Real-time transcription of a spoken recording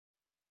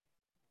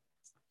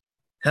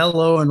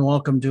Hello and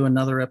welcome to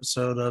another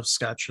episode of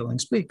Scott Schilling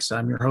Speaks.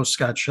 I'm your host,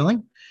 Scott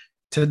Schilling.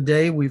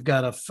 Today we've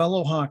got a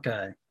fellow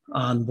Hawkeye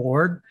on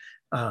board,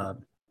 uh,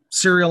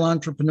 serial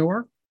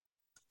entrepreneur,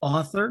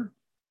 author,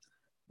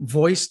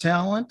 voice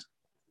talent.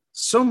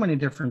 So many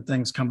different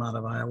things come out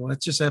of Iowa.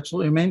 It's just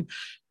absolutely amazing.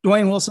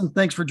 Duane Wilson,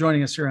 thanks for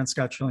joining us here on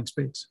Scott Schilling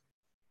Speaks.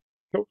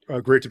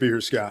 Great to be here,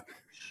 Scott.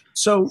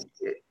 So,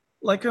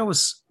 like I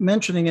was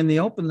mentioning in the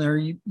open there,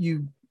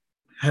 you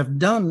have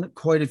done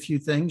quite a few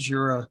things.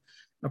 You're a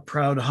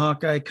proud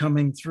Hawkeye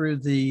coming through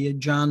the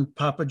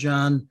Papa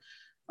John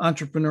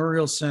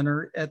Entrepreneurial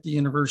Center at the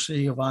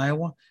University of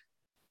Iowa.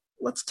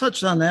 Let's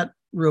touch on that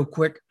real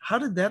quick. How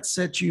did that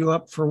set you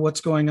up for what's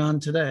going on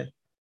today?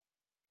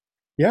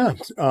 Yeah,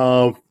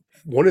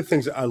 one of the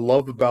things I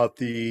love about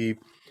the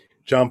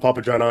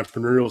Papa John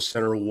Entrepreneurial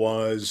Center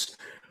was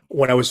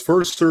when I was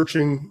first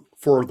searching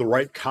for the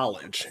right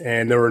college,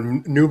 and there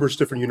were numerous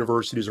different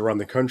universities around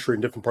the country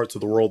and different parts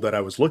of the world that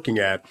I was looking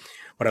at.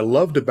 What I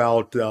loved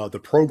about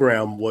the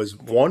program was,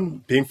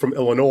 one, being from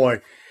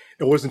Illinois,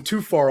 it wasn't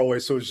too far away,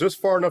 so it was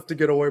just far enough to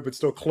get away, but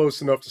still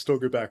close enough to still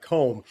get back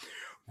home.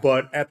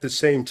 But at the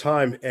same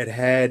time, it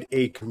had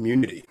a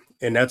community.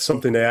 And that's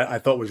something that I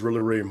thought was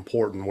really, really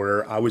important,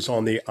 where I was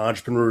on the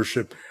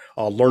entrepreneurship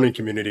learning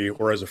community,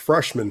 where as a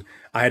freshman,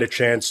 I had a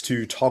chance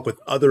to talk with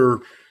other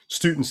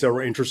students that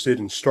were interested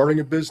in starting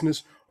a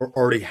business or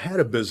already had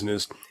a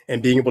business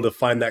and being able to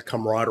find that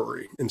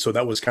camaraderie. And so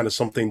that was kind of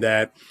something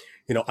that,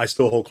 I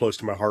still hold close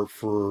to my heart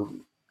for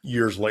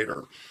years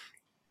later.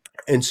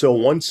 And so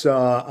once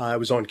I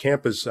was on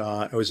campus,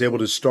 I was able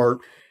to start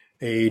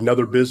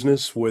another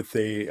business with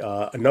a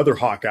another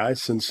Hawkeye,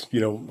 since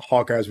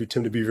Hawkeyes, we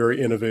tend to be very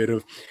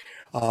innovative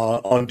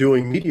on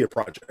doing media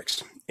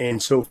projects.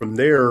 And so from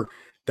there,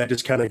 that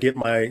just kind of get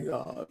my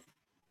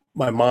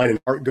mind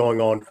and heart going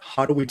on,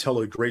 how do we tell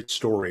a great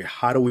story?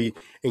 How do we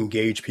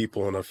engage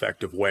people in an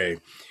effective way?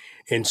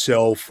 And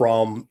so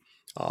from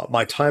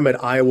my time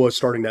at Iowa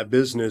starting that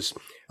business,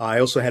 I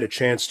also had a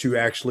chance to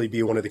actually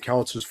be one of the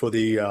counselors for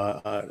the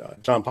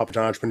Papa John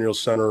Entrepreneurial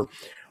Center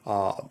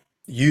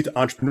youth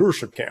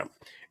entrepreneurship camp.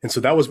 And so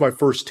that was my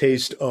first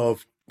taste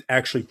of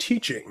actually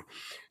teaching.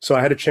 So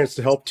I had a chance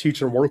to help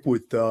teach and work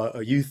with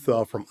a youth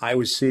from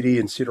Iowa City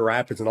and Cedar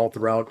Rapids and all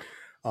throughout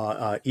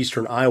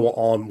Eastern Iowa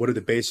on what are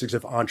the basics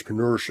of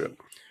entrepreneurship.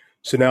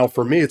 So now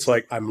for me, it's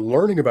like I'm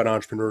learning about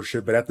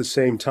entrepreneurship, but at the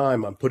same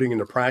time, I'm putting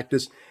into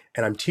practice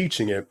and I'm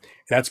teaching it. And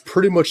that's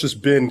pretty much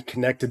just been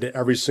connected to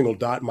every single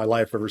dot in my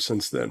life ever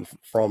since then,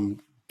 from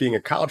being a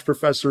college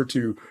professor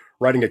to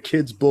writing a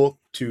kid's book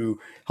to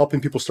helping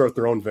people start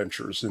their own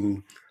ventures.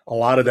 And a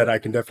lot of that I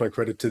can definitely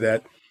credit to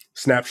that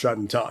snapshot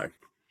in time.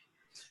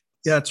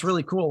 Yeah, it's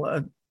really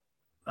cool.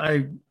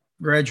 I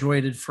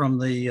graduated from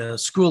the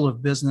School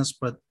of Business,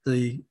 but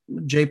the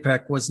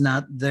JPEC was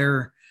not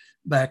there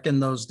back in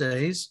those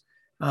days.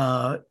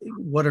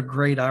 What a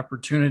great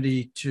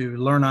opportunity to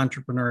learn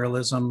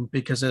entrepreneurialism,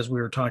 because as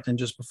we were talking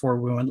just before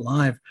we went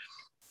live,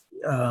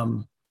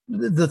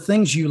 the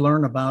things you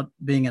learn about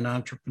being an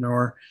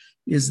entrepreneur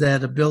is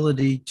that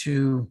ability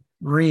to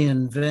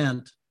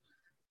reinvent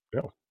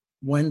Yeah.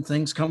 when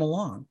things come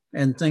along,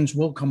 and things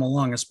will come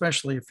along,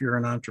 especially if you're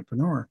an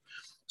entrepreneur.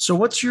 So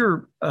what's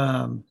your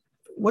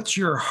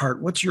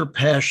heart? What's your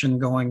passion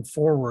going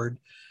forward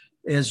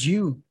as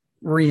you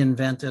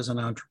reinvent as an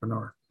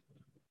entrepreneur?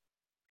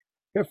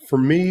 Yeah, for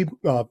me,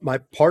 my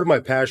part of my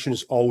passion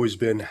has always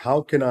been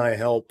how can I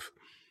help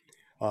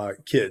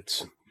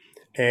kids?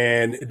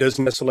 And it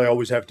doesn't necessarily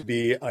always have to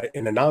be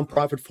in a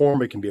nonprofit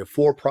form. It can be a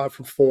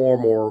for-profit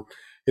form, or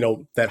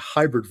that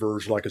hybrid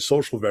version, like a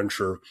social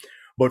venture.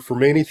 But for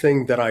me,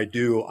 anything that I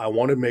do, I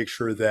want to make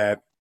sure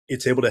that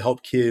it's able to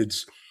help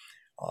kids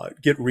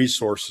get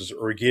resources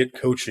or get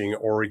coaching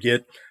or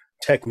get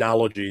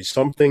technology,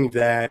 something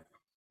that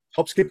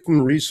helps get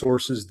them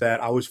resources that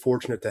I was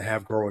fortunate to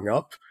have growing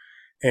up.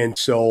 And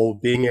so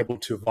being able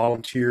to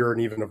volunteer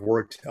and even have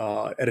worked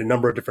at a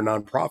number of different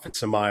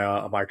nonprofits in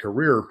my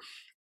career,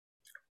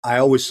 I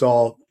always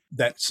saw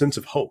that sense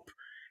of hope.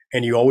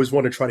 And you always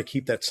want to try to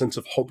keep that sense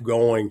of hope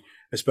going,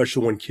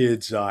 especially when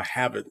kids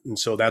have it. And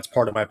so that's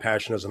part of my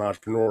passion as an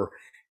entrepreneur.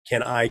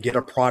 Can I get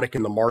a product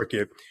in the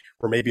market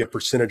where maybe a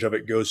percentage of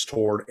it goes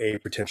toward a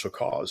potential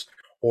cause,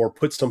 or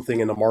put something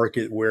in the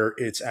market where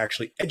it's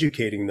actually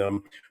educating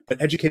them, but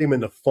educating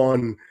them in a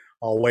fun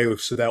way,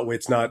 so that way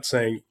it's not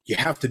saying you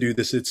have to do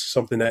this, it's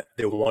something that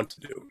they want to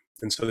do.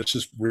 And so it's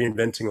just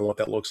reinventing on what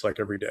that looks like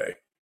every day.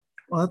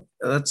 Well,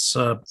 that's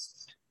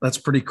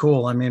pretty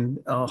cool. I mean,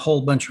 a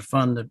whole bunch of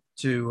fun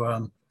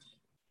to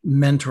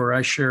mentor.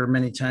 I share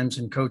many times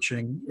in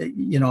coaching. A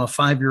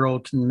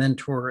 5-year-old can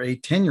mentor a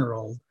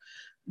 10-year-old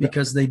Yeah.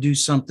 because they do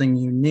something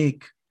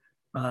unique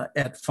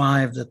at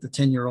 5 that the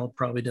 10-year-old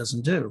probably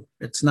doesn't do.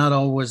 It's not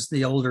always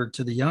the older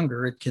to the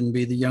younger. It can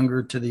be the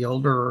younger to the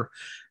older, or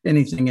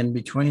anything in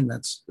between.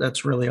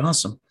 That's really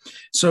awesome.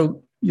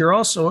 So you're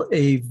also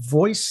a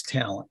voice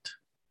talent.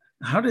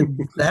 How did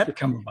that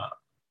come about?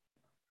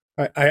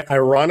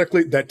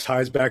 Ironically, that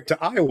ties back to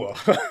Iowa.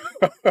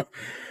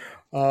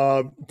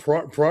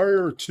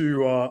 Prior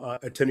to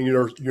attending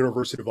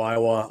University of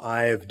Iowa,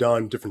 I have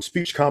done different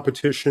speech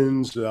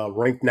competitions,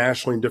 ranked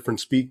nationally in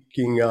different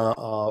speaking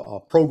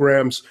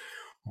programs,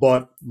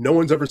 but no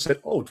one's ever said,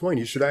 "Oh, Duane,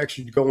 you should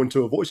actually go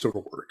into a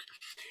voiceover work."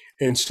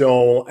 And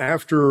so,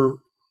 after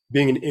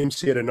being an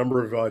MC at a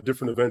number of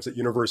different events at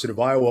University of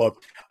Iowa,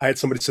 I had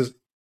somebody says,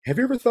 "Have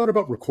you ever thought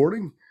about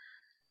recording?"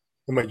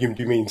 I'm like, do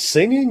you mean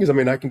singing? Because I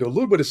mean, I can do a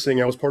little bit of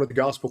singing. I was part of the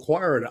gospel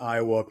choir in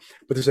Iowa,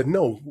 but they said,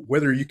 no,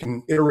 whether you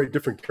can iterate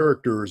different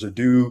characters or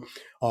do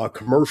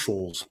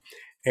commercials.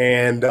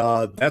 And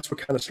that's what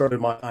kind of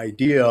started my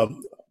idea,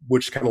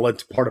 which kind of led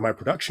to part of my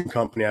production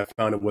company. I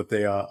founded with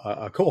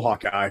a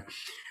co-Hawkeye.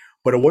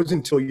 But it wasn't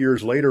until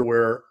years later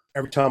where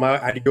every time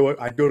I'd go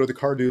to the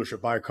car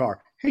dealership, buy a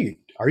car. Hey,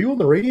 are you on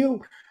the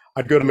radio?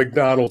 I'd go to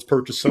McDonald's,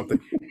 purchase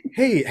something.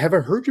 Hey, have I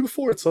heard you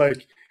before? It's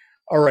like,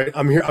 all right,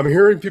 I'm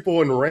hearing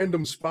people in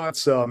random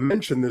spots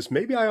mention this.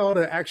 Maybe I ought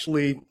to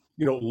actually,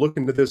 look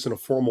into this in a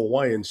formal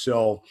way. And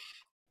so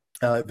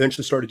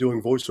eventually started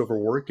doing voiceover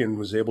work and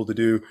was able to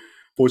do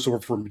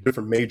voiceover for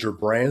different major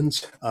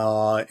brands.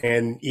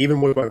 And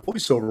even with my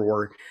voiceover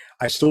work,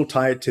 I still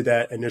tie it to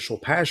that initial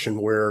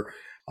passion where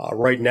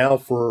right now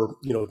for,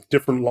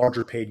 different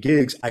larger paid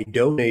gigs, I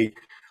donate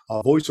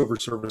voiceover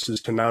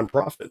services to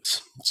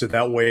nonprofits. So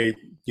that way,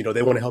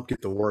 they want to help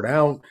get the word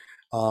out.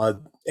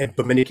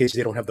 But many cases,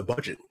 they don't have the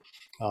budget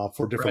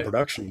for different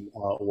production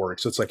work.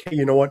 So it's like, hey,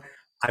 you know what?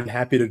 I'm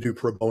happy to do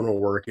pro bono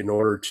work in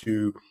order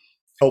to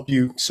help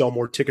you sell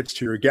more tickets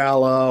to your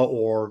gala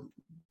or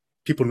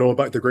people know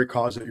about the great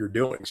cause that you're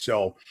doing.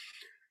 So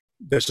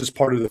that's just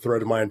part of the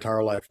thread of my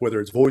entire life, whether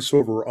it's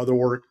voiceover or other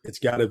work,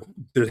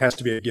 there has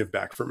to be a give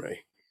back for me.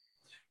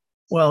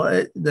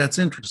 Well, that's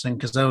interesting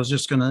because I was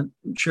just going to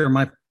share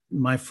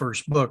my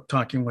first book,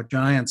 Talking with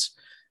Giants,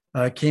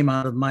 came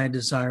out of my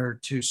desire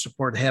to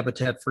support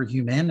Habitat for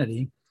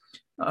Humanity.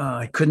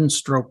 I couldn't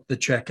stroke the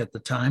check at the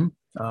time.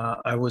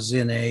 I was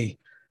in a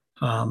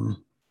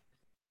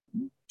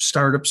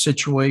startup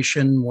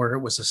situation where it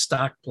was a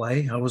stock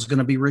play. I was going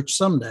to be rich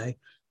someday,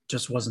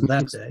 just wasn't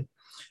that day.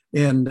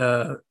 And,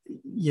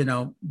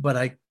 but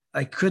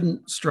I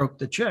couldn't stroke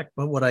the check.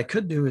 But what I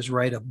could do is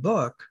write a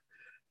book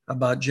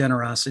about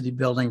generosity,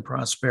 building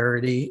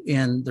prosperity.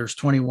 And there's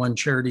 21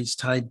 charities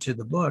tied to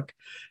the book.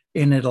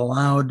 And it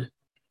allowed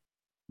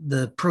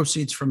the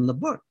proceeds from the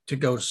book to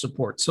go to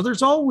support. So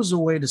there's always a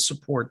way to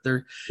support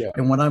there. Yeah.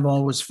 And what I've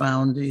always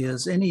found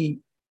is any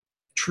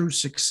true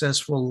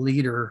successful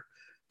leader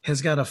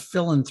has got a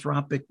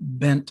philanthropic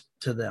bent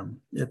to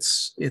them.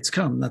 It's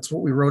come. That's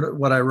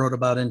what I wrote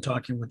about in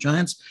Talking with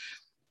Giants.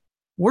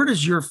 Where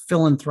does your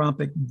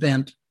philanthropic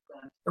bent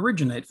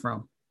originate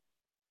from?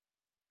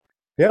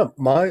 Yeah,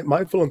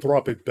 my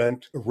philanthropic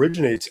bent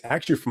originates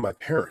actually from my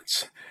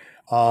parents.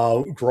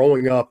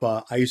 Growing up,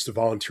 I used to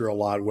volunteer a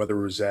lot, whether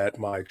it was at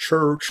my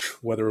church,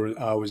 whether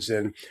I was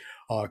in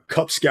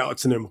Cub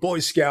Scouts and then Boy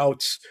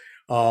Scouts,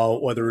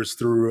 whether it's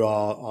through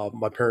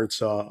my parents'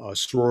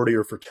 sorority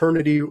or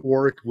fraternity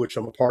work, which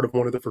I'm a part of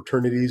one of the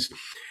fraternities.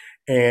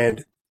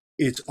 And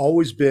it's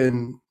always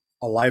been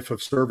a life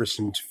of service.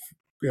 And,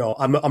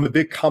 I'm a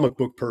big comic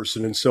book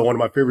person. And so one of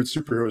my favorite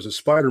superheroes is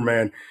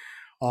Spider-Man.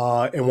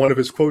 And one of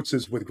his quotes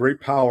is, with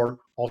great power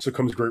also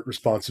comes great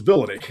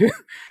responsibility.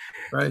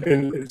 Right.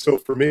 And so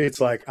for me, it's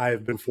like I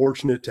have been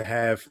fortunate to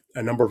have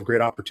a number of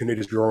great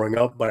opportunities growing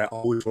up, but I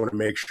always want to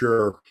make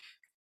sure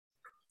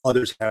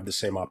others have the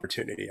same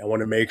opportunity. I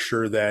want to make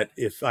sure that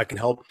if I can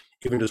help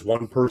even just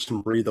one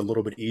person breathe a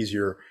little bit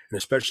easier, and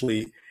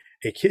especially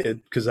a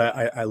kid, because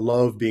I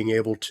love being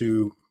able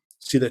to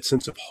see that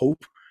sense of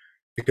hope.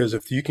 Because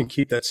if you can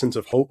keep that sense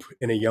of hope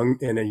in a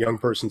young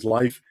person's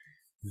life,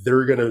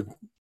 they're going to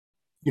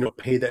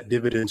pay that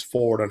dividends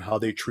forward on how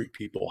they treat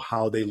people,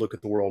 how they look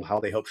at the world, how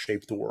they help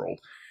shape the world.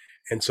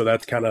 And so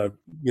that's kind of,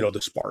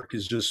 the spark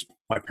is just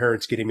my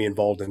parents getting me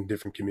involved in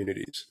different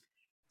communities.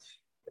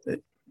 I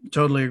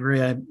totally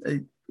agree.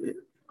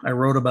 I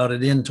wrote about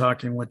it in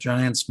Talking with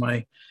Giants.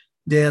 My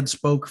dad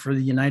spoke for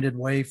the United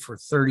Way for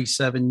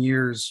 37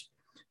 years,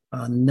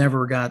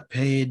 never got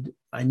paid.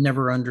 I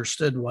never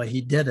understood why he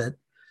did it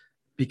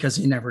because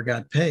he never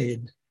got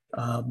paid.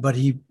 But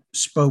he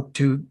spoke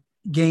to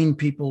gain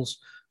people's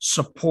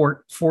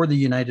support for the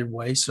United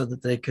Way so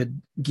that they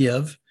could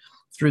give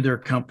through their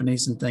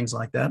companies and things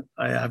like that.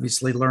 I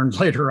obviously learned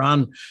later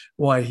on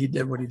why he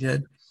did what he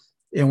did.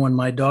 And when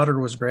my daughter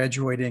was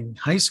graduating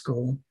high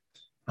school,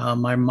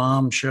 my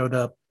mom showed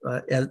up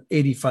at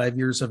 85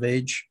 years of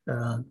age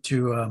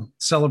to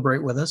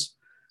celebrate with us,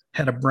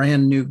 had a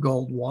brand new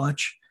gold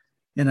watch.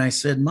 And I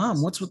said,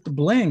 Mom, what's with the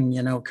bling?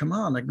 Come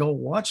on, a gold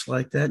watch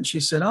like that. And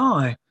she said,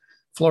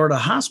 Florida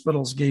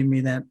hospitals gave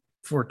me that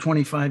for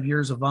 25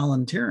 years of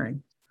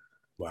volunteering.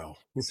 Wow.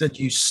 I said,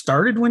 you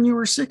started when you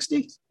were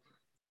 60?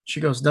 She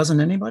goes, doesn't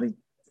anybody?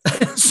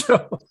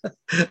 So,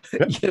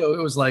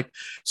 it was like,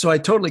 so I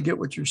totally get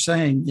what you're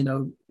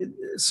saying,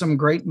 some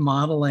great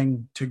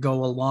modeling to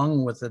go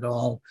along with it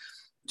all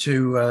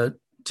to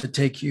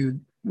take you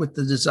with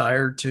the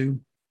desire to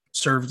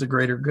serve the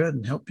greater good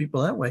and help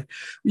people that way.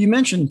 You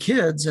mentioned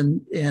kids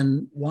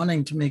and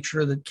wanting to make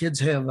sure that kids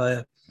have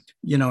an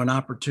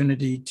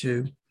opportunity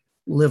to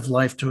live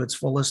life to its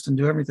fullest and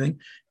do everything.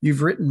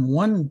 You've written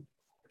one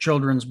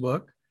children's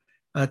book.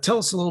 Tell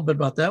us a little bit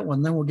about that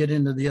one, then we'll get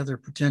into the other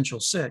potential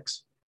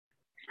six.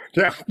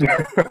 Yeah.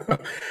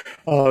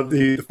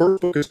 The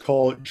first book is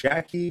called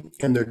Jackie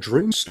and the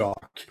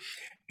Dreamstalk.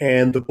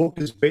 And the book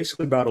is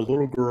basically about a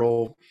little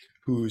girl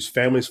whose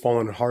family's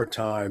fallen in hard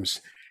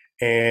times.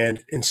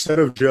 And instead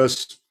of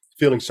just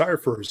feeling sorry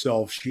for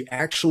herself, she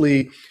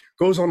actually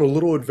goes on a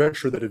little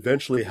adventure that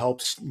eventually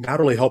helps not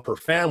only help her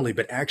family,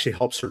 but actually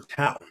helps her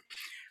town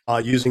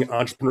using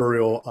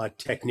entrepreneurial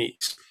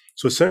techniques.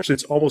 So essentially,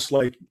 it's almost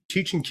like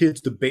teaching kids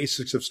the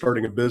basics of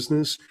starting a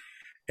business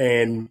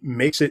and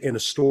makes it in a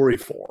story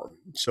form.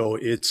 So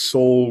it's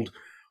sold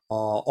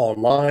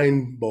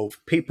online, both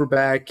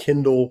paperback,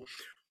 Kindle.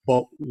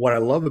 But what I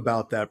love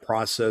about that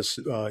process,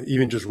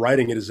 even just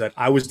writing it, is that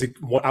I was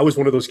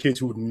one of those kids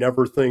who would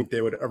never think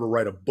they would ever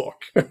write a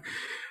book,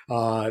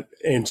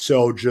 and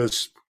so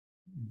just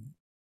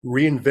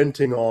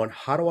reinventing on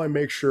how do I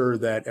make sure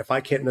that if I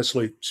can't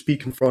necessarily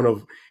speak in front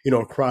of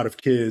a crowd of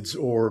kids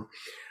or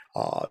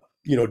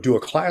do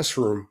a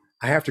classroom,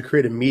 I have to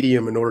create a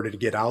medium in order to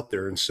get out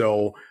there. And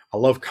so I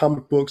love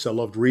comic books. I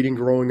loved reading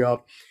growing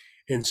up.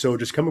 And so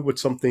just come up with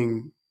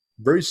something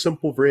very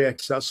simple, very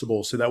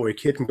accessible. So that way a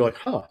kid can be like,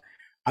 huh,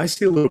 I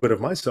see a little bit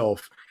of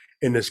myself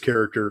in this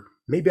character.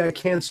 Maybe I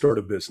can start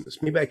a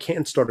business. Maybe I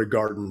can start a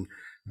garden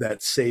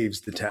that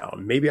saves the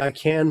town. Maybe I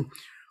can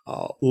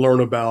learn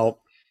about,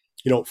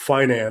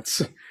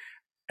 finance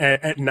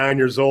at 9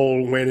 years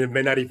old when it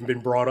may not even been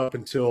brought up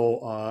until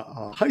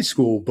high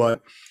school,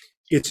 but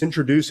it's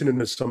introducing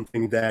into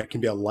something that can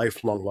be a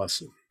lifelong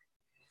lesson.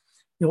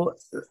 Well,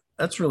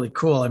 that's really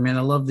cool. I mean,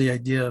 I love the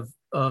idea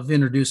of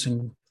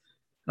introducing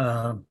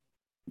uh,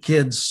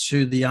 kids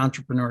to the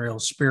entrepreneurial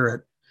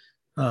spirit,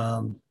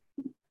 um,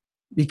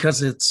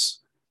 because it's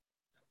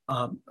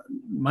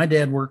my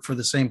dad worked for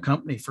the same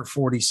company for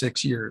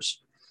 46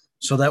 years.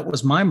 So that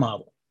was my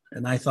model.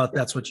 And I thought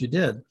that's what you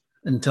did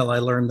until I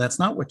learned that's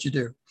not what you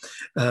do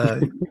uh,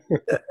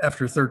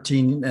 after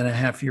 13 and a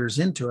half years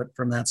into it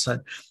from that side.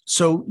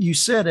 So you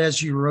said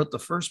as you wrote the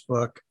first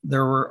book,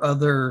 there were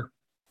other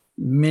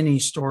mini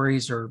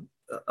stories or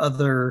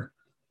other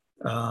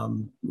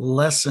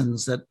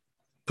lessons that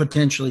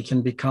potentially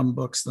can become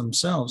books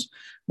themselves.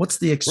 What's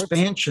the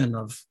expansion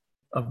of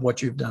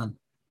what you've done?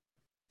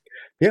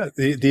 Yeah,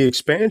 the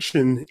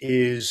expansion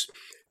is,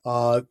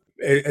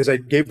 as I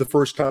gave the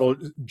first title,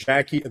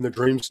 Jackie and the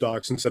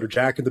Dreamstalks, instead of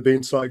Jack and the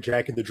Beanstalk,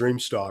 Jack and the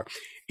Dreamstalk.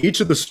 Each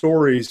of the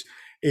stories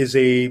is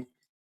a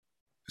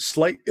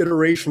slight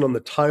iteration on the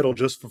title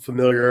just for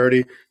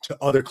familiarity to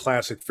other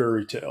classic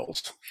fairy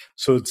tales.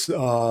 So it's, we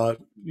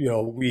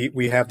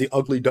have The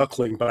Ugly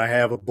Duckling, but I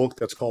have a book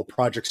that's called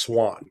Project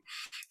Swan.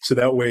 So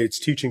that way it's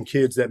teaching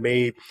kids that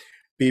may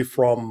be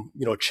from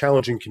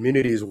challenging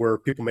communities where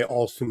people may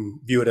often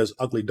view it as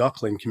ugly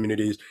duckling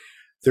communities.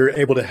 They're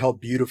able to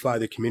help beautify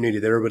the community.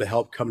 They're able to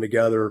help come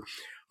together,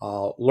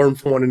 learn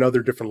from one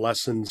another different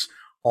lessons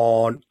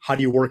on how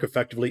do you work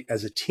effectively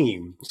as a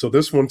team. So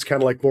this one's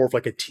kind of like more of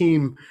like a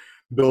team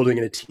building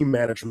and a team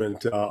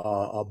management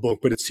book,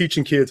 but it's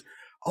teaching kids,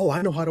 oh,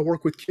 I know how to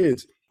work with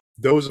kids.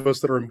 Those of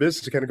us that are in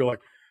business kind of go like,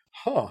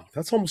 huh,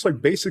 that's almost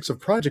like basics of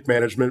project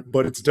management,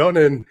 but it's done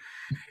in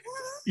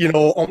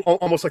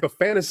almost like a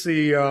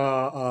fantasy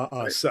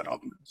Right. setup.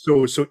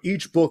 So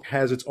each book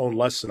has its own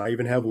lesson. I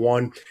even have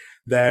one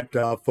that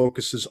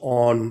focuses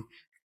on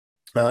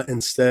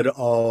instead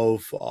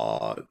of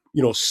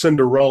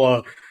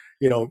Cinderella,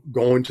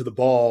 going to the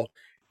ball.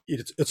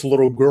 It's a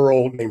little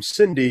girl named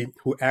Cindy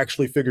who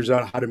actually figures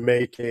out how to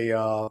make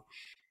a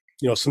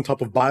some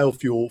type of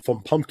biofuel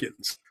from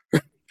pumpkins.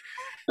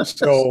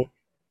 So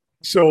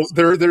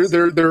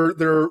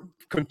they're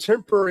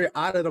contemporary,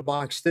 out of the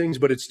box things,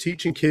 but it's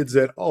teaching kids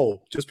that,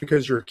 oh, just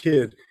because you're a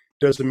kid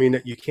doesn't mean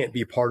that you can't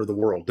be part of the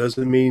world.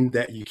 Doesn't mean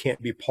that you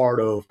can't be part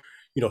of,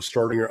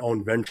 starting your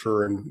own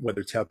venture, and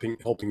whether it's helping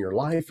your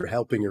life or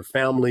helping your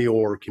family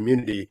or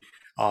community.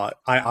 I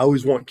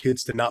always want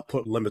kids to not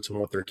put limits on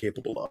what they're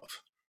capable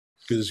of,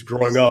 because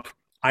growing up,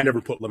 I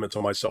never put limits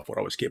on myself what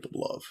I was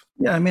capable of.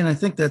 Yeah, I mean, I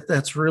think that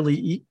that's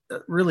really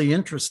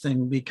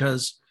interesting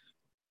because,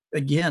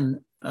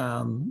 again,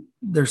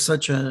 there's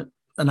such an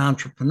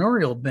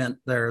entrepreneurial bent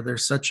there.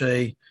 There's such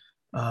a,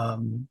 I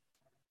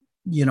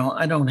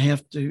don't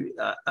have to.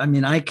 I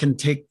mean, I can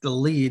take the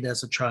lead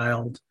as a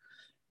child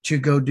to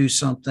go do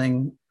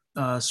something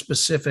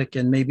specific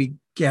and maybe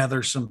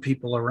gather some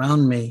people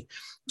around me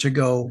to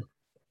go,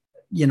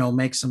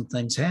 make some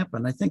things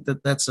happen. I think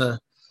that that's an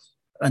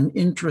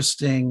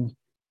interesting.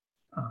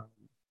 Uh,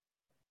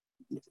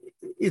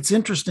 it's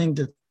interesting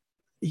to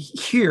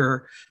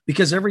hear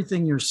because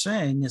everything you're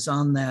saying is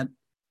on that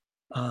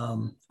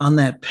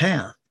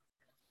path,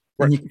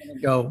 Right. and you kind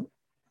of go,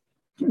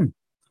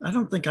 I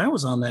don't think I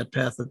was on that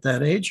path at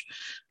that age.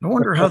 I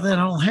wonder how that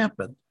all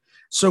happened.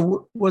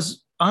 So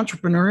was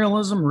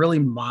entrepreneurialism really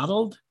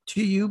modeled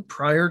to you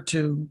prior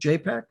to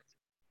JPEG?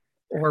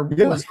 or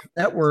Yeah. was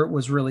that where it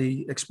was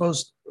really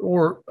exposed,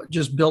 or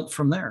just built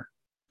from there?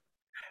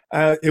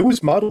 It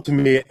was modeled to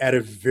me at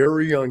a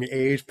very young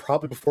age,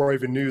 probably before I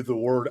even knew the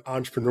word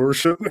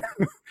entrepreneurship.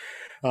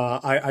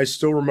 I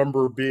still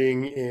remember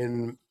being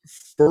in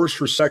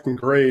first or second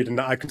grade, and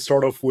I could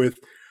start off with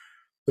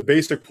the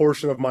basic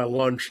portion of my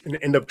lunch and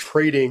end up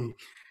trading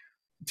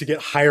to get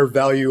higher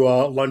value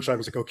lunch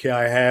items. Like, okay,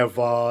 I have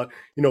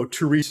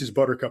two Reese's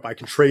Buttercup. I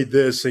can trade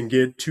this and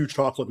get two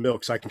chocolate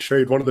milks. I can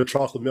trade one of the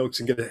chocolate milks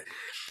and get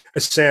a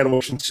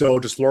sandwich. And so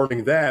just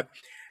learning that.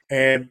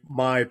 And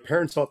my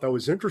parents thought that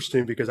was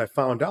interesting because I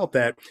found out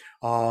that,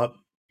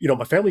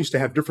 my family used to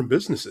have different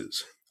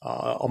businesses.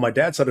 On my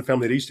dad's side of the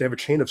family, they used to have a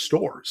chain of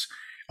stores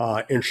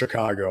in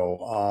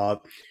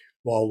Chicago.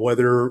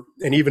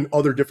 And even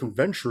other different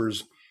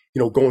ventures,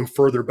 going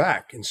further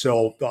back. And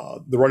so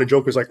the running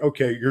joke is like,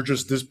 okay, you're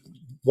just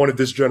one of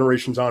this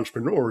generation's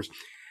entrepreneurs.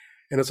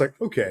 And it's like,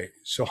 okay,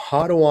 so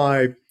how do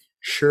I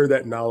share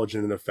that knowledge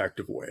in an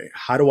effective way?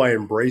 How do I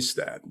embrace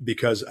that?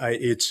 Because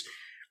it's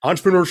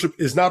entrepreneurship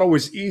is not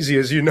always easy,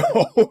 as you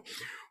know,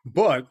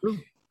 but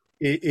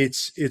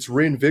it's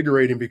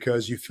reinvigorating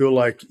because you feel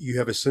like you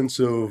have a sense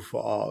of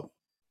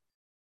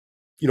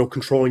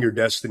controlling your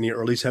destiny,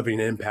 or at least having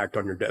an impact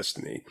on your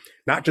destiny,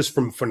 not just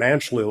from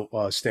financial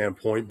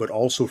standpoint, but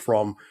also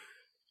from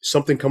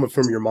something coming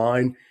from your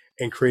mind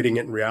and creating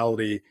it in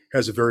reality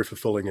has a very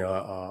fulfilling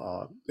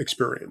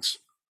experience.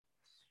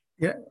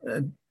 Yeah.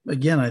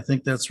 Again, I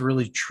think that's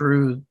really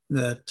true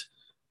that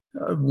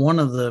one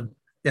of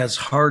as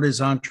hard as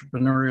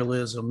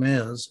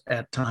entrepreneurialism is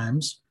at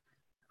times,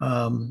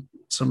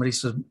 somebody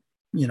said,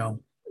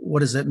 what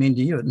does that mean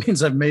to you? It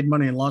means I've made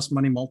money and lost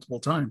money multiple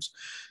times.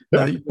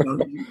 But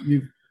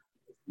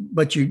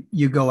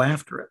you go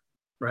after it,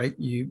 right?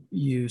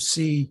 You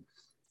see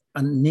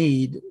a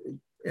need.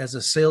 As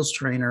a sales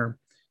trainer,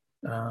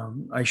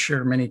 I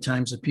share many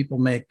times that people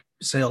make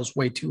sales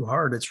way too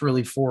hard. It's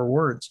really 4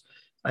 words: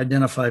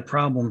 identify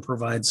problem,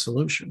 provide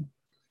solution.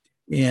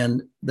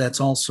 And that's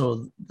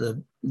also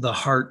the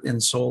heart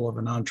and soul of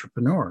an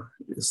entrepreneur,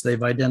 is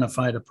they've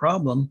identified a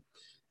problem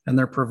and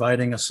they're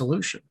providing a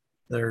solution.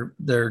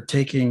 They're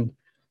taking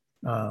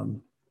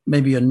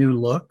maybe a new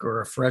look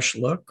or a fresh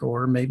look,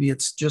 or maybe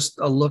it's just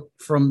a look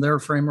from their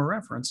frame of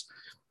reference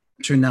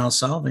to now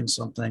solving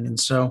something. And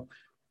so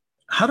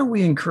how do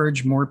we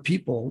encourage more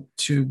people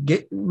to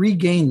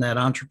regain that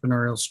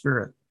entrepreneurial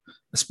spirit,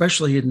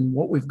 especially in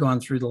what we've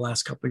gone through the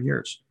last couple of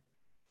years?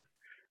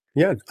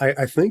 Yeah,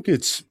 I think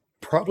it's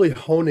probably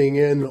honing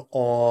in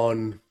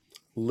on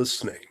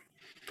listening,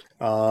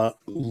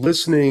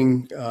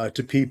 listening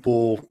to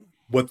people,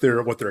 what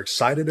they're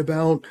excited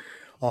about,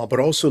 but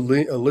also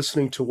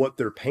listening to what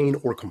their pain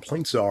or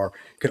complaints are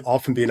can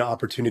often be an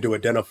opportunity to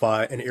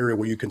identify an area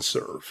where you can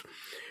serve.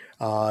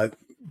 Uh,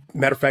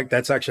 Matter of fact,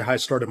 that's actually how I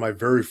started my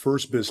very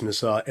first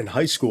business in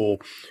high school,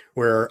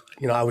 where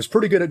I was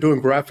pretty good at doing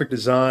graphic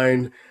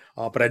design,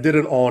 but I did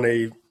it on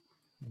a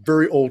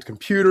very old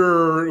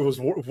computer. It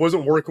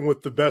wasn't working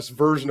with the best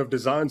version of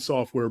design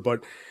software,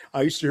 but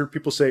I used to hear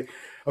people say,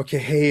 "Okay,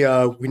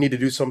 hey, we need to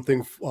do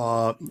something,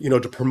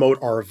 to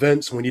promote our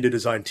events. We need to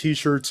design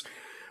T-shirts.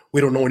 We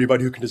don't know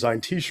anybody who can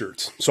design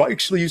T-shirts." So I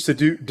actually used to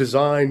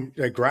design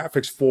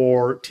graphics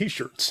for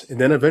T-shirts,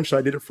 and then eventually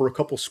I did it for a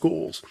couple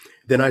schools.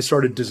 Then I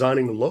started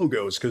designing the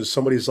logos because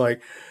somebody's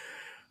like,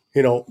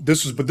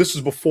 this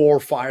is before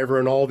Fiverr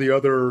and all the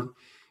other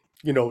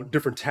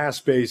different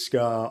task-based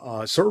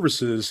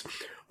services,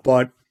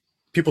 but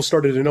people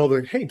started to know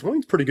that, hey,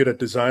 Dwayne's pretty good at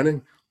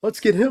designing. Let's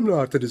get him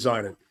to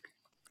design it.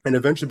 And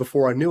eventually,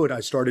 before I knew it, I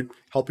started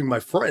helping my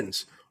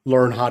friends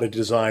learn how to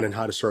design and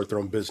how to start their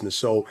own business.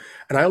 So,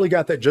 and I only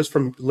got that just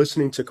from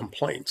listening to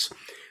complaints.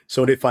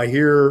 So if I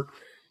hear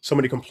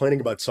somebody complaining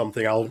about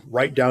something, I'll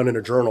write down in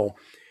a journal,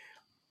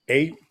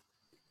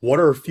 what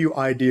are a few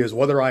ideas,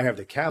 whether I have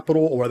the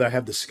capital or whether I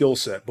have the skill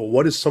set, but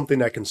what is something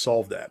that can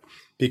solve that?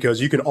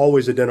 Because you can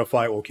always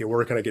identify, okay,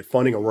 where can I get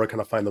funding, or where can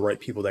I find the right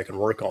people that can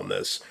work on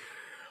this?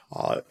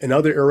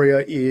 Another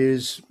area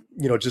is,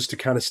 just to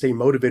kind of stay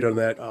motivated on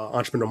that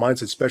entrepreneur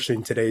mindset, especially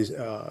in today's,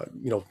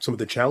 some of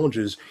the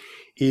challenges,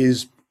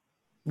 is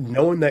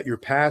knowing that your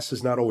past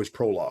is not always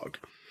prologue.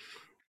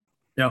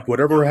 Yeah.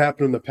 Whatever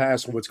happened in the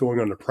past and what's going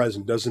on in the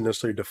present doesn't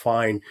necessarily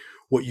define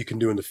what you can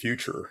do in the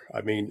future.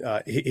 I mean,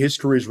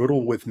 history is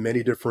riddled with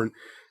many different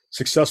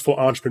successful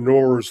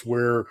entrepreneurs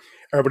where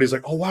everybody's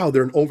like, oh, wow,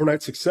 they're an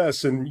overnight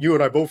success. And you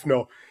and I both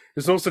know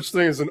there's no such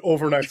thing as an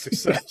overnight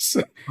success.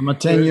 I'm a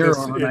 10-year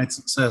overnight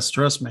success.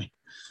 Trust me.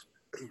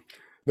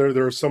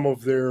 There are some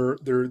of their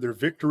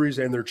victories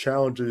and their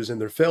challenges and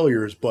their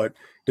failures, but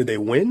did they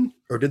win,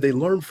 or did they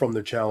learn from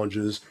their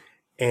challenges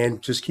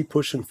and just keep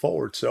pushing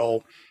forward?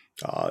 So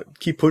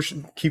keep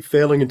pushing, keep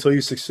failing until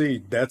you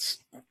succeed. That's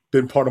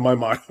been part of my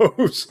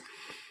mottos.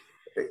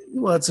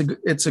 Well,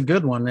 it's a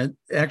good one.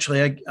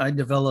 I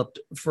developed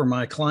for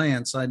my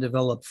clients. I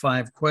developed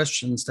 5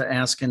 questions to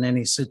ask in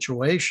any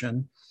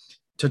situation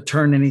to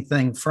turn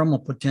anything from a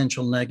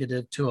potential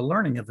negative to a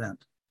learning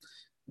event.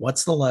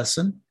 What's the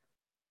lesson?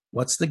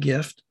 What's the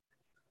gift?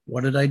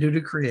 What did I do to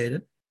create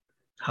it?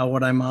 How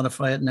would I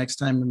modify it next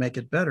time to make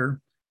it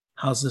better?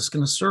 How's this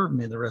going to serve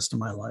me the rest of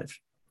my life?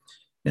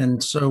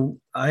 And so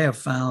I have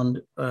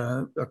found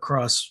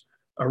across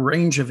a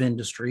range of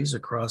industries,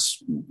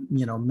 across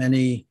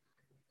many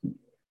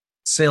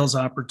sales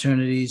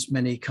opportunities,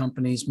 many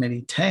companies,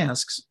 many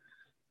tasks,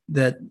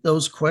 that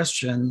those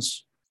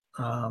questions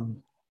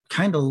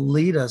kind of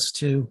lead us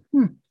to,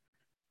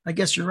 I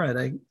guess you're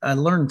right. I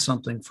learned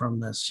something from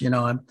this.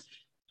 I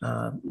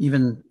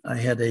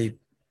had a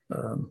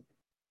um,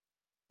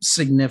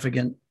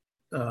 significant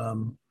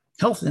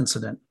health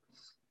incident.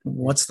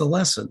 What's the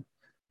lesson?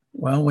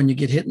 Well, when you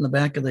get hit in the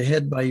back of the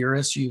head by your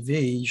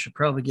SUV, you should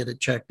probably get it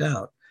checked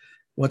out.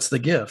 What's the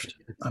gift?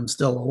 I'm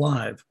still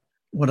alive.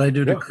 What I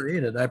do to Yeah.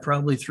 create it? I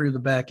probably threw the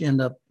back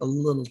end up a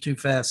little too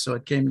fast, so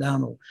it came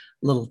down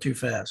a little too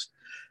fast.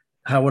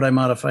 How would I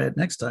modify it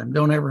next time?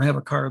 Don't ever have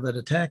a car that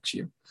attacks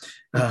you.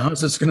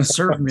 How's this going to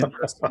serve me the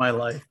rest of my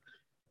life?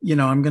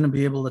 I'm going to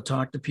be able to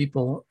talk to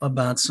people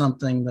about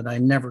something that I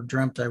never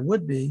dreamt I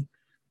would be,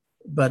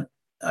 but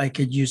I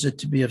could use it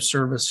to be of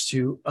service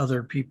to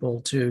other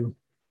people to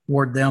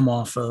ward them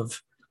off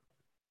of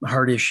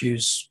heart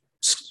issues,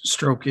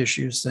 stroke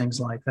issues, things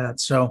like that.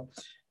 So,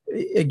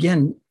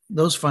 again,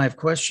 those 5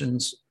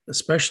 questions,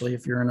 especially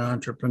if you're an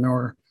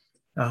entrepreneur,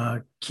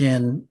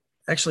 can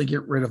actually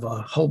get rid of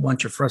a whole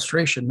bunch of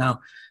frustration.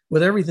 Now,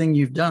 with everything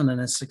you've done and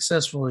as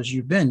successful as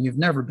you've been, you've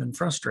never been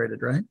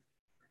frustrated, right?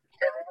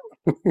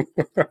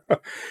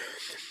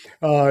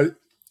 uh,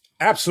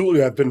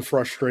 Absolutely, I've been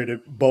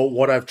frustrated, but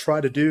what I've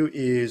tried to do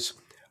is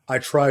I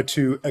try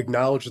to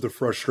acknowledge the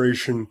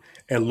frustration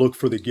and look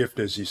for the gift,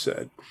 as you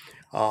said.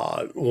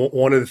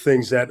 One of the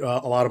things that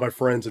a lot of my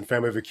friends and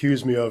family have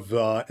accused me of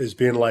is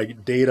being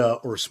like Data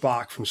or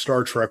Spock from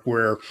Star Trek,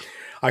 where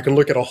I can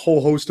look at a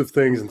whole host of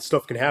things and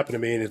stuff can happen to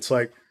me, and it's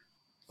like,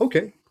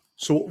 okay,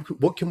 so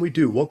what can we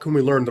do? What can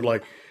we learn? They're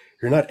like,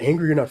 you're not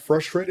angry, you're not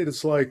frustrated.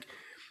 It's like,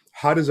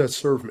 how does that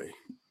serve me?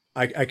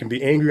 I can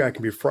be angry, I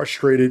can be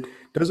frustrated.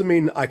 Doesn't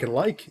mean I can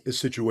like a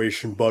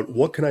situation, but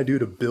what can I do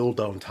to build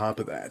on top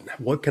of that?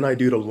 What can I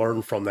do to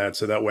learn from that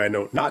so that way I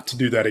know not to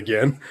do that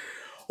again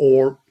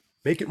or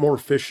make it more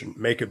efficient,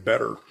 make it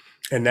better?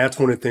 And that's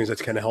one of the things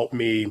that's kind of helped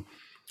me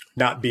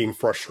not being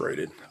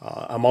frustrated.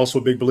 I'm also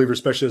a big believer,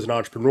 especially as an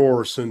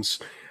entrepreneur, since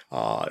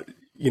uh,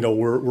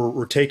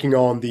 we're taking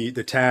on the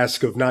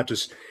task of not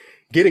just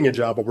getting a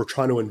job, but we're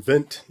trying to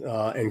invent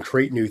and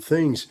create new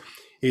things.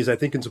 Is I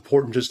think it's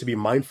important just to be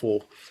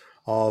mindful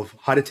of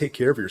how to take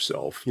care of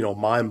yourself.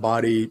 Mind,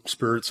 body,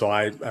 spirit. So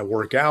I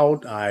work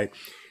out. I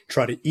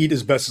try to eat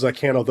as best as I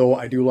can. Although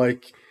I do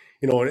like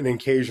an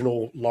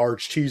occasional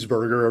large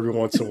cheeseburger every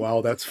once in a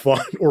while. That's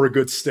fun, or a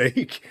good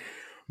steak.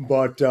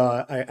 But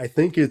I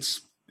think it's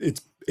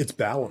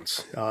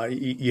balance.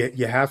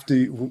 You have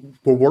to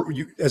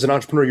as an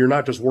entrepreneur. You're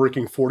not just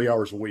working 40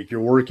 hours a week.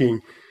 You're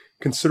working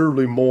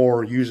considerably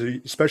more,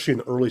 usually, especially in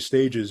the early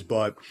stages.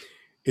 But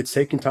it's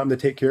taking time to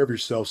take care of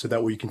yourself, so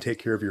that way you can take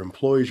care of your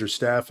employees, your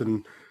staff,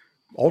 and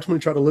ultimately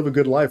try to live a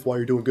good life while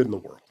you're doing good in the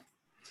world.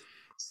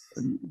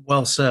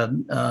 Well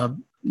said.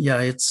 Yeah,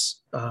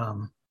 it's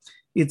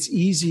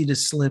easy to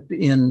slip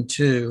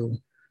into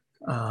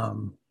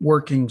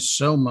working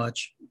so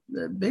much,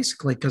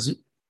 basically because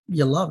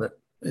you love it.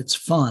 It's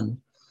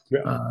fun.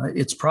 Yeah.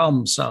 It's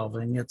problem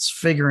solving. It's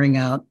figuring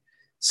out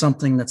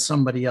something that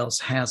somebody else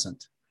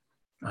hasn't.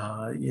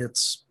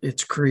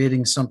 It's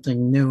creating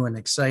something new and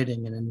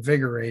exciting and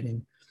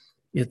invigorating.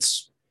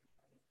 It's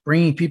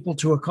bringing people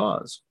to a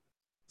cause.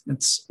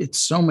 It's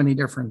so many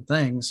different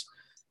things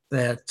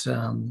that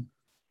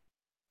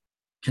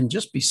can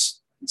just be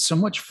so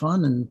much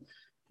fun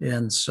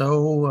and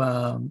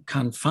so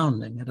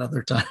confounding at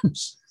other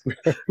times.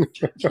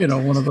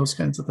 One of those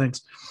kinds of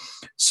things.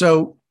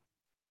 So,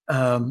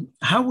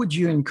 how would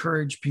you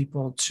encourage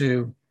people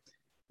to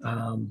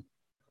um,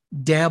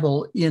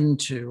 dabble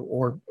into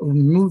or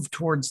move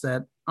towards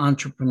that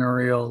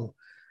entrepreneurial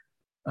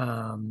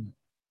um,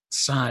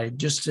 side,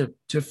 just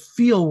to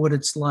feel what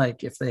it's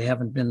like if they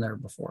haven't been there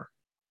before?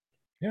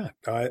 Yeah,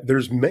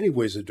 there's many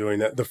ways of doing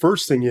that. The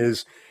first thing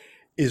is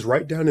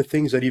write down the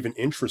things that even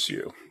interest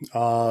you.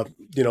 Uh,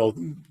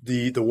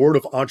 the word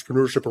of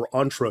entrepreneurship, or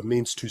entre,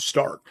 means to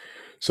start.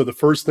 So the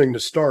first thing to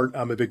start,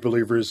 I'm a big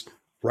believer, is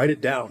write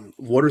it down.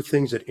 What are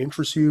things that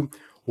interest you?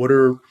 What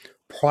are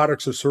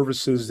products or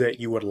services that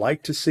you would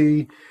like to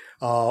see,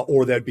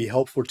 or that'd be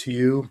helpful to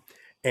you,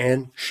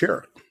 and share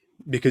it.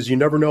 Because you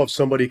never know if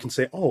somebody can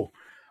say, "Oh,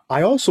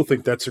 I also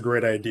think that's a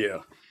great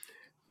idea."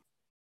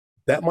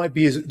 That might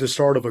be the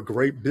start of a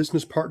great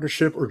business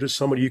partnership, or just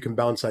somebody you can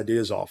bounce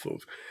ideas off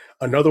of.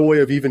 Another way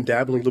of even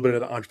dabbling a little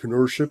bit in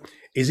entrepreneurship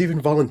is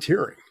even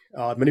volunteering.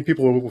 Many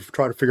people will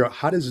try to figure out,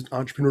 how does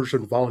entrepreneurship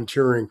and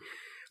volunteering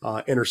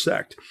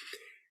intersect.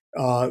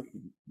 Uh,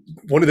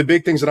 One of the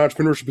big things in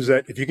entrepreneurship is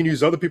that if you can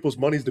use other people's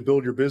monies to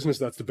build your business,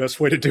 that's the best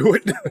way to do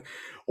it.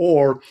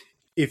 Or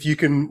if you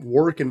can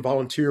work and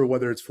volunteer,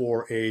 whether it's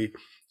for a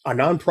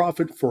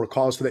nonprofit for a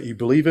cause that you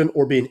believe in,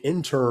 or be an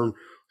intern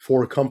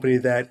for a company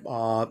that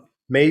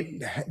may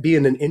be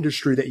in an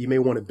industry that you may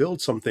want to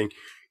build something,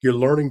 you're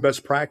learning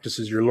best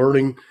practices. You're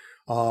learning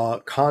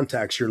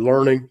contacts. You're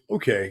learning,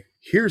 okay,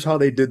 here's how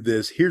they did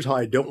this. Here's how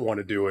I don't want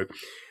to do it.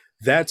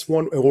 That's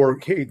one. Or,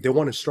 hey, they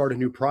want to start a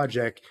new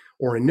project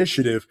or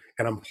initiative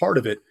and I'm part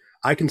of it.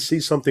 I can see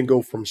something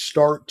go from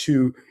start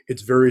to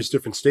its various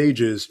different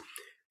stages.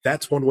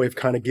 That's one way of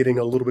kind of getting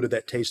a little bit of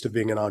that taste of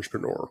being an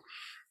entrepreneur.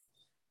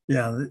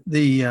 Yeah,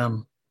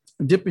 the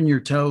dipping your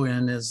toe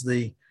in is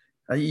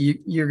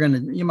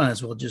you might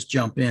as well just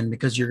jump in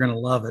because you're gonna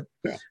love it.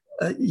 Yeah.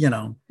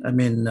 I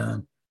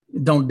mean,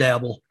 don't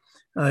dabble,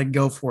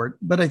 go for it.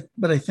 But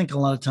I think a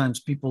lot of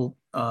times people,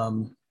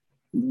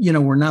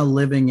 we're now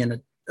living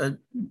in a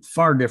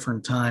far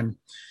different time.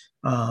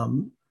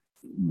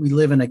 We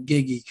live in a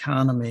gig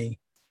economy.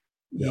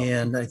 Yeah.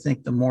 And I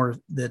think the more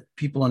that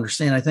people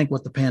understand, I think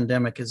what the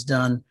pandemic has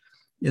done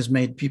is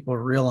made people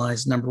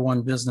realize, number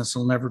one, business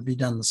will never be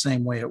done the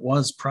same way it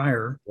was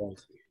prior. Yeah.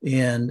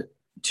 And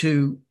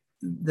two,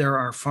 there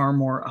are far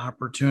more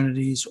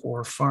opportunities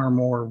or far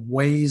more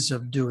ways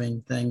of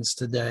doing things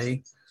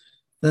today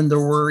than there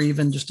were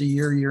even just a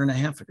year and a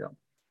half ago.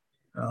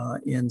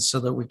 And so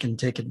that we can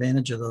take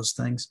advantage of those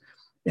things.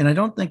 And I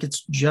don't think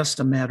it's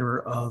just a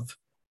matter of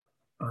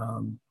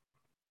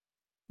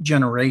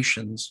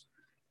generations,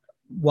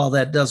 while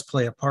that does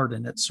play a part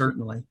in it,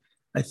 certainly.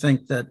 I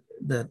think that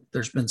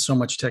there's been so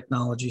much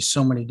technology,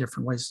 so many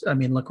different ways. I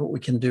mean, look what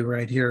we can do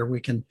right here. We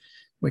can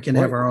right.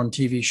 Have our own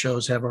TV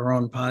shows, have our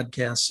own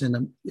podcasts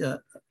in a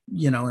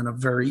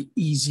very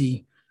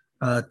easy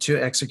to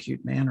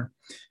execute manner.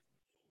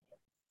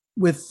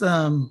 With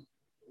I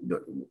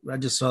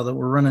just saw that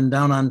we're running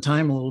down on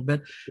time a little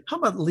bit. How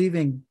about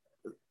leaving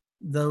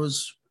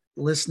those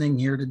listening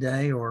here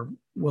today, or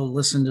will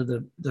listen to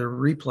the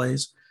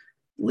replays,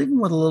 leave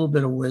them with a little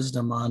bit of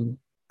wisdom on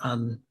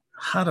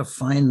how to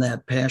find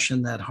that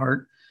passion, that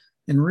heart,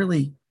 and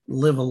really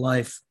live a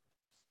life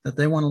that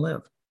they want to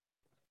live?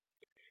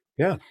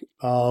 Yeah.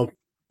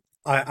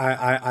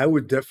 I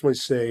would definitely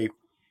say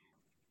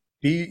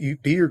be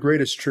your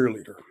greatest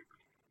cheerleader.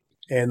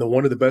 And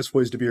one of the best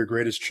ways to be your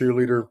greatest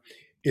cheerleader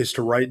is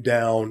to write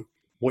down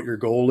what your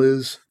goal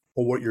is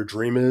or what your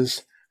dream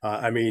is.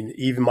 I mean,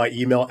 even my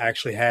email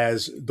actually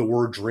has the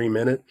word dream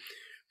in it,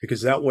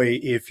 because that way,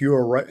 if you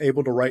are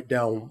able to write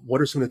down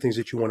what are some of the things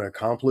that you want to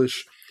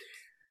accomplish,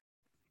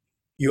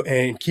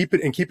 and keep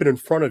it in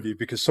front of you,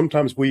 because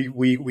sometimes we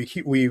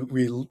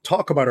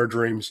talk about our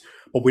dreams,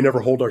 but we never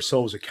hold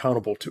ourselves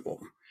accountable to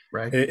them.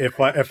 Right.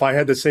 If I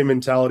had the same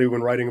mentality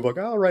when writing a book,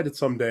 I'll write it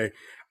someday,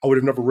 I would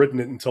have never written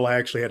it until I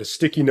actually had a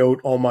sticky note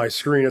on my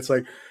screen. It's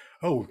like,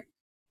 oh,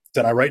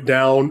 did I write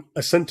down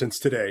a sentence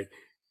today?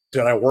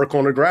 Did I work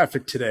on a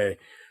graphic today?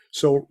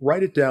 So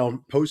write it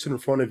down, post it in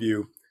front of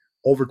you.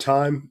 Over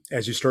time,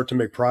 as you start to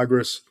make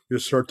progress,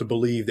 you'll start to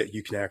believe that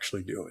you can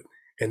actually do it.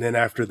 And then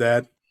after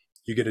that,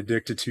 you get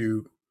addicted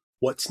to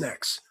what's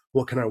next?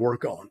 What can I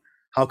work on?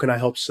 How can I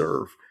help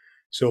serve?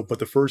 So, but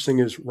the first thing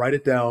is write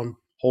it down,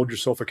 hold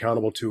yourself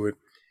accountable to it,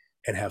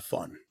 and have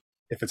fun.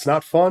 If it's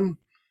not fun,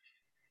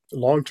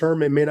 long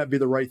term, it may not be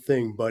the right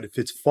thing. But if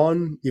it's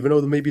fun, even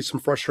though there may be some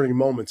frustrating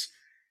moments,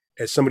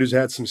 as somebody who's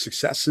had some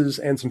successes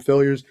and some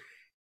failures,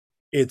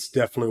 it's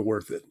definitely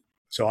worth it.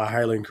 So I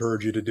highly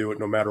encourage you to do it.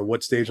 No matter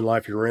what stage in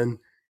life you're in,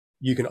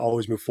 you can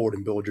always move forward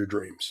and build your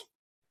dreams.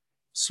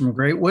 Some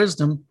great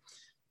wisdom.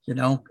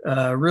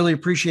 Really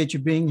appreciate you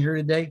being here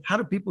today. How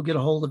do people get a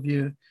hold of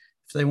you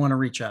if they want to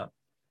reach out?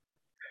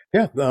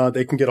 Yeah,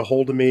 they can get a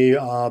hold of me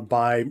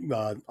by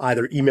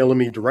either emailing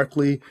me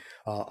directly,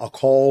 a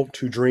call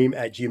to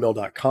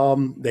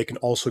dream@gmail.com. They can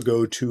also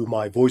go to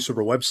my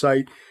voiceover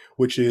website,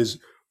 which is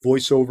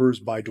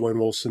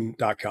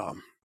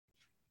voiceoversbydwayneWilson.com.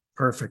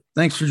 Perfect.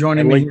 Thanks for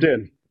joining me.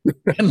 LinkedIn.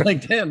 And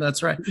LinkedIn,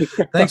 that's right.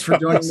 Thanks for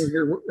joining me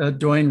here,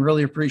 Duane.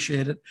 Really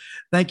appreciate it.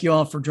 Thank you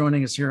all for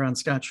joining us here on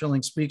Scott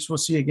Schilling Speaks. We'll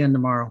see you again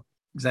tomorrow,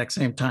 exact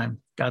same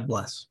time. God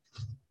bless.